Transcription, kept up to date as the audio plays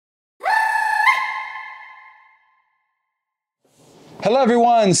Hello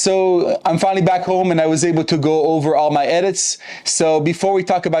everyone, so I'm finally back home and I was able to go over all my edits. So before we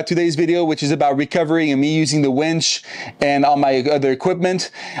talk about today's video, which is about recovery and me using the winch and all my other equipment,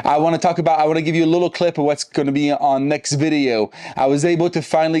 I want to give you a little clip of what's going to be on next video. I was able to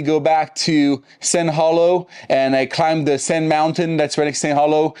finally go back to Sand Hollow and I climbed the Sand Mountain that's right next to Sand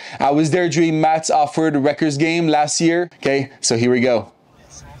Hollow. I was there during Matt's Offroad Records game last year. Okay, so here we go.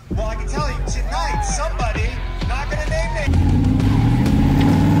 Well, I can tell you, tonight, somebody, not gonna name me.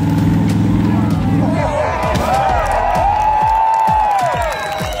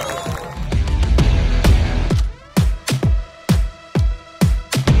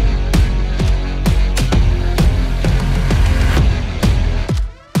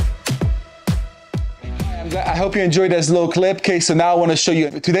 I hope you enjoyed this little clip. Okay, so now I want to show you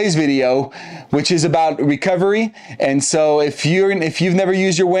today's video, which is about recovery. And so if you've never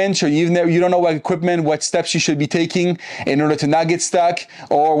used your winch, or you don't know what equipment, what steps you should be taking in order to not get stuck,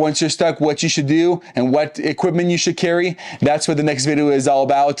 or once you're stuck, what you should do and what equipment you should carry, that's what the next video is all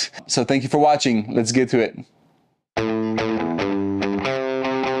about. So thank you for watching. Let's get to it.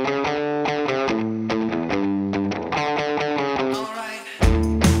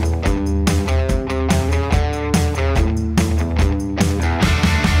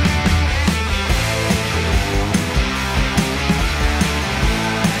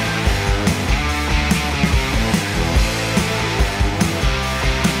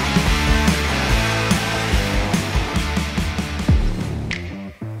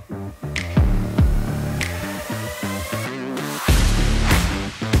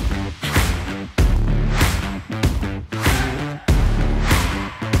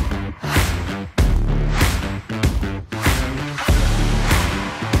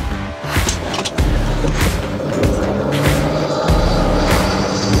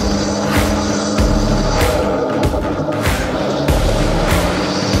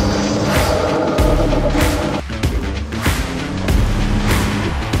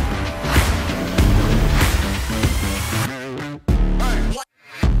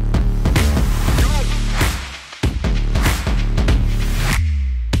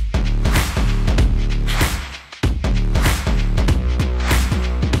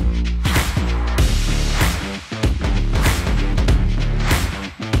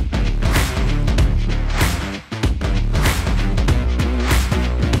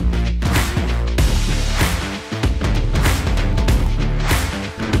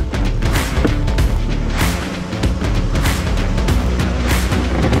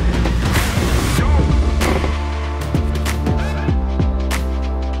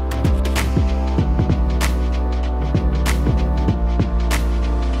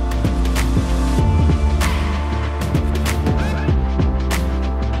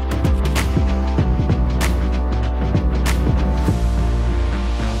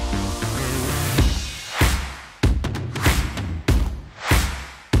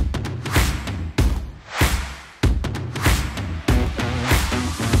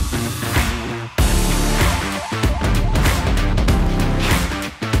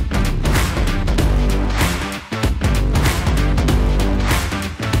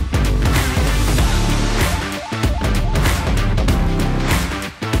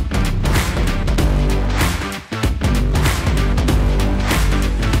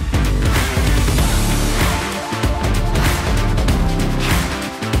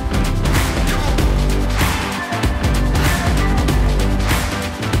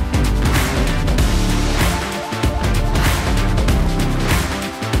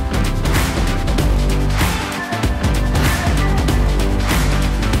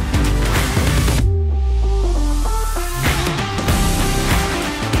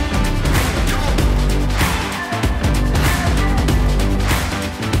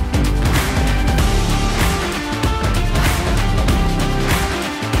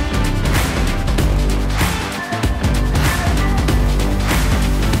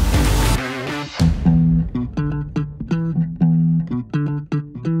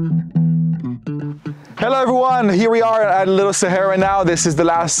 Hello everyone, here we are at Little Sahara now. This is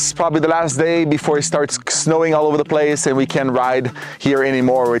probably the last day before it starts snowing all over the place and we can't ride here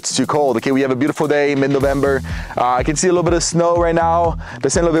anymore. It's too cold. Okay, we have a beautiful day, mid-November. I can see a little bit of snow right now. The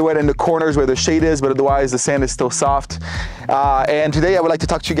sand a little bit wet in the corners where the shade is, but otherwise the sand is still soft. And today I would like to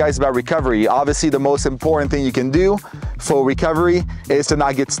talk to you guys about recovery. Obviously the most important thing you can do for recovery is to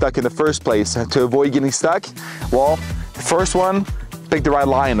not get stuck in the first place. To avoid getting stuck, well, the first one, pick the right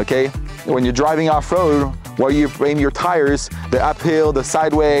line, okay? When you're driving off-road where you aim your tires, the uphill, the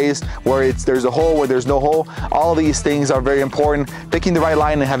sideways, where there's a hole, where there's no hole. All these things are very important. Picking the right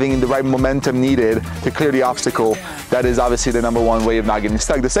line and having the right momentum needed to clear the obstacle. That is obviously the #1 way of not getting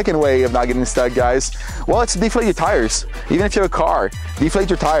stuck. The second way of not getting stuck, guys, well, it's to deflate your tires. Even if you have a car, deflate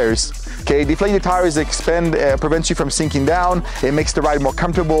your tires. Okay, deflate your tires prevents you from sinking down. It makes the ride more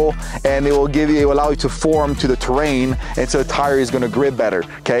comfortable, and it will allow you to form to the terrain, and so the tire is going to grip better.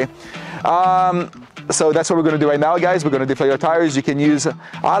 Okay, so that's what we're going to do right now, guys. We're going to deflate our tires. You can use.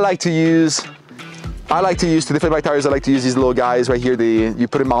 I like to deflate my tires. I like to use these little guys right here. You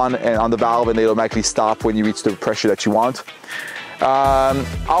put them on the valve, and they automatically stop when you reach the pressure that you want.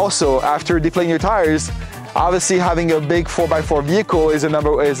 Also, after deflating your tires, obviously having a big 4x4 vehicle is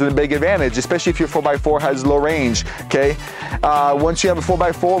a big advantage, especially if your 4x4 has low range. Okay, once you have a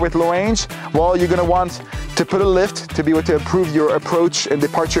 4x4 with low range, well, you're going to want to put a lift to be able to improve your approach and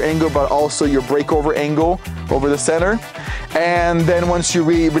departure angle, but also your breakover angle over the center. And then once you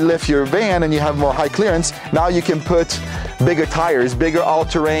lift your van and you have more high clearance, now you can put bigger tires, bigger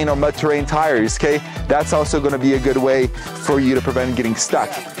all-terrain or mud-terrain tires. Okay, that's also going to be a good way for you to prevent getting stuck.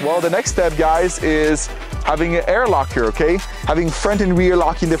 Well, the next step, guys, is having an air locker. Okay, having front and rear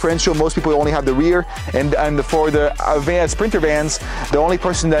locking differential. Most people only have the rear, and for the Sprinter vans, the only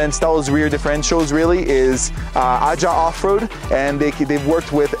person that installs rear differentials really is Agile Offroad, and they've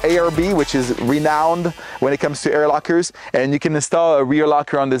worked with ARB, which is renowned when it comes to air lockers, and you can install a rear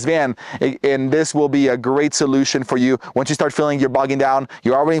locker on this van, and this will be a great solution for you. Once you start feeling you're bogging down,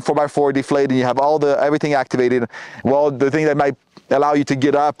 you're already in 4x4 deflated, and you have everything activated, well, the thing that might allow you to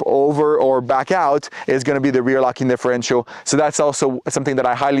get up, over, or back out is going to be the rear locking differential. So that's also something that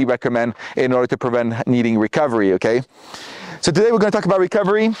I highly recommend in order to prevent needing recovery. Okay, so today we're going to talk about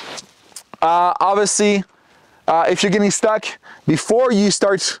recovery. Obviously, if you're getting stuck, before you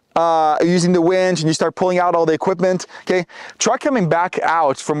start using the winch and you start pulling out all the equipment, okay, try coming back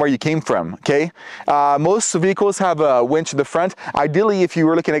out from where you came from. Okay, most vehicles have a winch in the front. Ideally, if you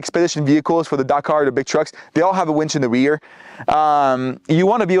were looking at expedition vehicles for the Dakar, the big trucks, they all have a winch in the rear. You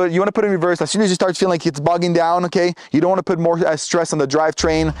want to put it in reverse as soon as you start feeling like it's bogging down. Okay, you don't want to put more stress on the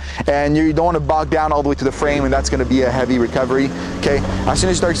drivetrain, and you don't want to bog down all the way to the frame, and that's going to be a heavy recovery. Okay, as soon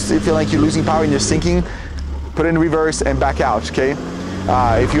as you start feeling like you're losing power and you're sinking, put it in reverse and back out. Okay,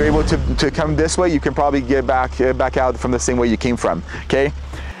 if you're able to come this way, you can probably get back out from the same way you came from. Okay,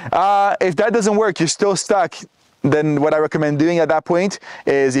 if that doesn't work, you're still stuck, then what I recommend doing at that point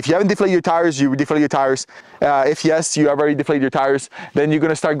is, if you haven't deflated your tires, you deflate your tires. If yes, you have already deflated your tires, then you're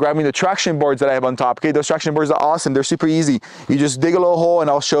going to start grabbing the traction boards that I have on top. Okay, those traction boards are awesome. They're super easy. You just dig a little hole, and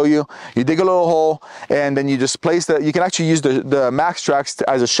I'll show you. You dig a little hole, and then you just place you can actually use the MaxTrax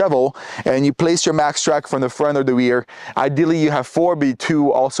as a shovel, and you place your MaxTrax from the front or the rear. Ideally, you have 4, but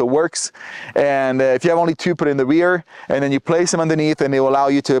 2 also works. And if you have only 2, put it in the rear, and then you place them underneath, and they will allow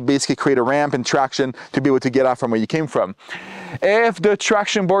you to basically create a ramp and traction to be able to get out from where you came from. If the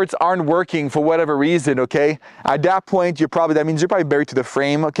traction boards aren't working for whatever reason, okay, at that point that means you're probably buried to the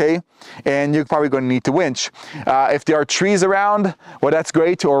frame, okay, and you're probably going to need to winch. If there are trees around, well, that's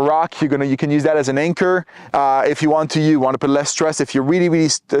great, or rock, you can use that as an anchor. If you want to put less stress. If you're really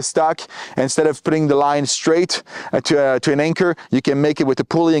stuck, instead of putting the line straight to an anchor, you can make it with a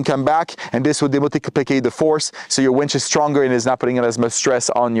pulley and come back, and this will multiplicate the force, so your winch is stronger and is not putting as much stress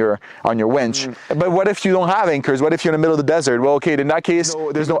on your winch. But what if you don't have anchors? What if you're in the middle of the desert? Well, okay, in that case,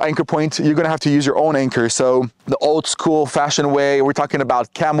 there's no anchor point. You're going to have to use your own anchor. So the old school fashioned way, we're talking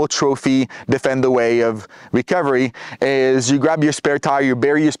about camel trophy defender way of recovery, is you grab your spare tire, you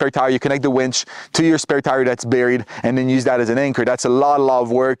bury your spare tire, you connect the winch to your spare tire that's buried, and then use that as an anchor. That's a lot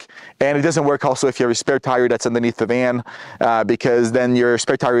of work, and it doesn't work also if you have a spare tire that's underneath the van, because then your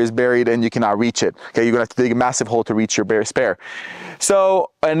spare tire is buried and you cannot reach it. Okay, you're going to have to dig a massive hole to reach your bare spare. So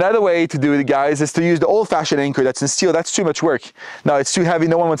another way to do it, guys, is to use the old-fashioned anchor that's in steel. That's too much work. No, it's too heavy.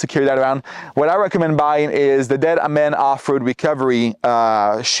 No one wants to carry that around. What I recommend buying is the Deadman off-road recovery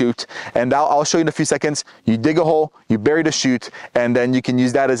chute, and I'll show you in a few seconds. You dig a hole, you bury the chute, and then you can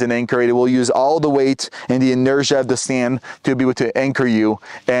use that as an anchor. It will use all the weight and the inertia of the sand to be able to anchor you,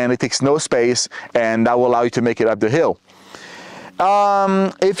 and it takes no space, and that will allow you to make it up the hill.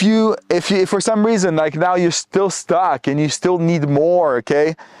 If for some reason, like now, you're still stuck and you still need more,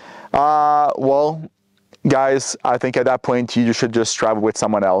 okay, well, guys, I think at that point you should just travel with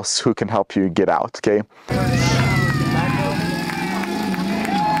someone else who can help you get out. Okay,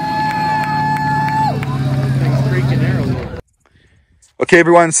 okay,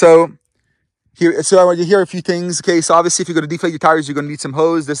 everyone, so I want you to hear a few things. Okay, so obviously if you're going to deflate your tires, you're going to need some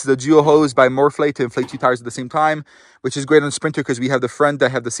hose. This is a dual hose by Deflate to inflate 2 tires at the same time, which is great on the Sprinter because we have the front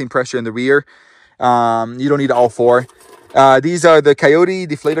that have the same pressure in the rear. You don't need all 4. These are the Coyote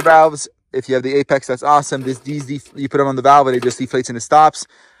deflator valves. If you have the Apex, that's awesome. You put them on the valve and it just deflates and it stops.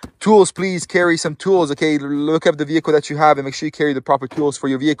 Tools, please carry some tools. Okay, look up the vehicle that you have and make sure you carry the proper tools for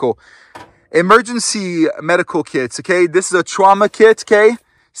your vehicle. Emergency medical kits. Okay, this is a trauma kit. Okay,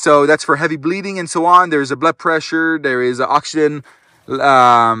 so that's for heavy bleeding and so on. There's a blood pressure. There is an oxygen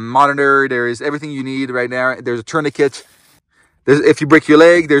monitor. There is everything you need right now. There's a tourniquet. If you break your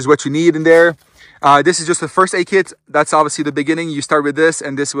leg, there's what you need in there. This is just the first aid kit. That's obviously the beginning. You start with this,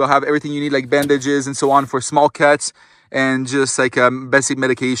 and this will have everything you need, like bandages and so on for small cuts, and just like basic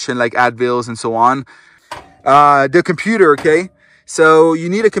medication like Advils and so on. The computer, okay? So you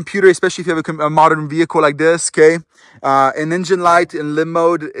need a computer, especially if you have a modern vehicle like this, okay? An engine light in limb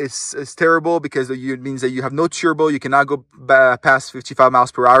mode is terrible because it means that you have no turbo. You cannot go past 55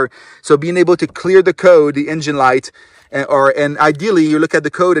 miles per hour. So being able to clear the code, the engine light, and ideally you look at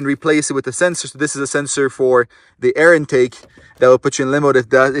the code and replace it with a sensor. So this is a sensor for the air intake that will put you in limb mode.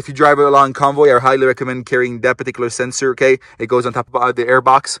 If you drive along convoy, I highly recommend carrying that particular sensor, okay? It goes on top of the air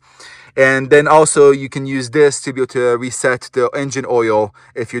box. And then also you can use this to be able to reset the engine oil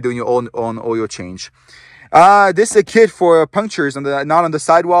if you're doing your own oil change. This is a kit for punctures not on the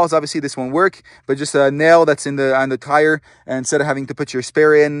sidewalls. Obviously this won't work, but just a nail that's on the tire. And instead of having to put your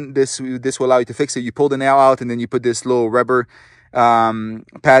spare in, this will allow you to fix it. You pull the nail out and then you put this little rubber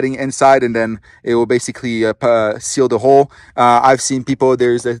padding inside, and then it will basically seal the hole. I've seen people,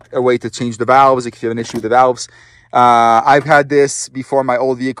 there's a way to change the valves if you have an issue with the valves. I've had this before my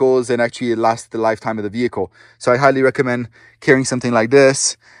old vehicles, and actually it lasted the lifetime of the vehicle. So I highly recommend carrying something like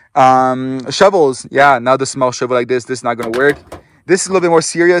this. Shovels, yeah, now the small shovel like this is not going to work. This is a little bit more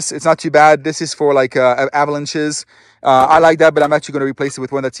serious. It's not too bad. This is for like avalanches. I like that, but I'm actually going to replace it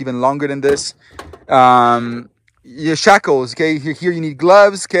with one that's even longer than this. Your shackles, okay? Here you need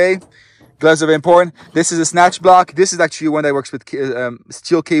gloves, okay? Gloves are very important. This is a snatch block. This is actually one that works with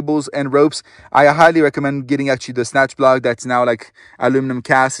steel cables and ropes. I highly recommend getting actually the snatch block that's now like aluminum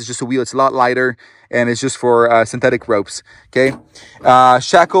cast. It's just a wheel. It's a lot lighter, and it's just for synthetic ropes. Okay.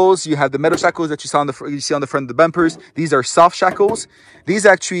 Shackles. You have the metal shackles that you see on the front of the bumpers. These are soft shackles. These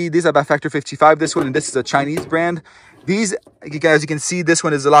are by Factor 55. This one, and this is a Chinese brand. These, as you can see, this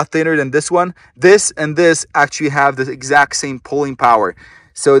one is a lot thinner than this one. This and this actually have the exact same pulling power.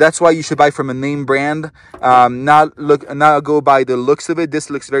 So that's why you should buy from a name brand, not go by the looks of it. This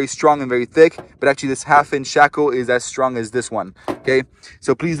looks very strong and very thick, but actually this 1/2-inch shackle is as strong as this one. Okay,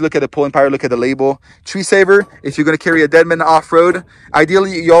 so please look at the pulling power, look at the label. Tree saver, if you're going to carry a Deadman off-road,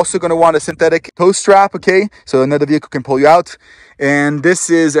 ideally you're also going to want a synthetic tow strap, okay, so another vehicle can pull you out. And this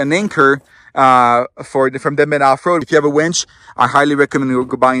is an anchor from Deadman Off-Road. If you have a winch, I highly recommend you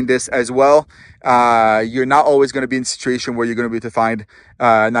buying this as well. You're not always going to be in a situation where you're going to be able to find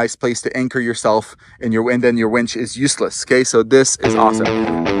a nice place to anchor yourself, and then your winch is useless. Okay, so this is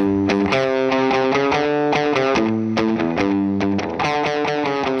awesome.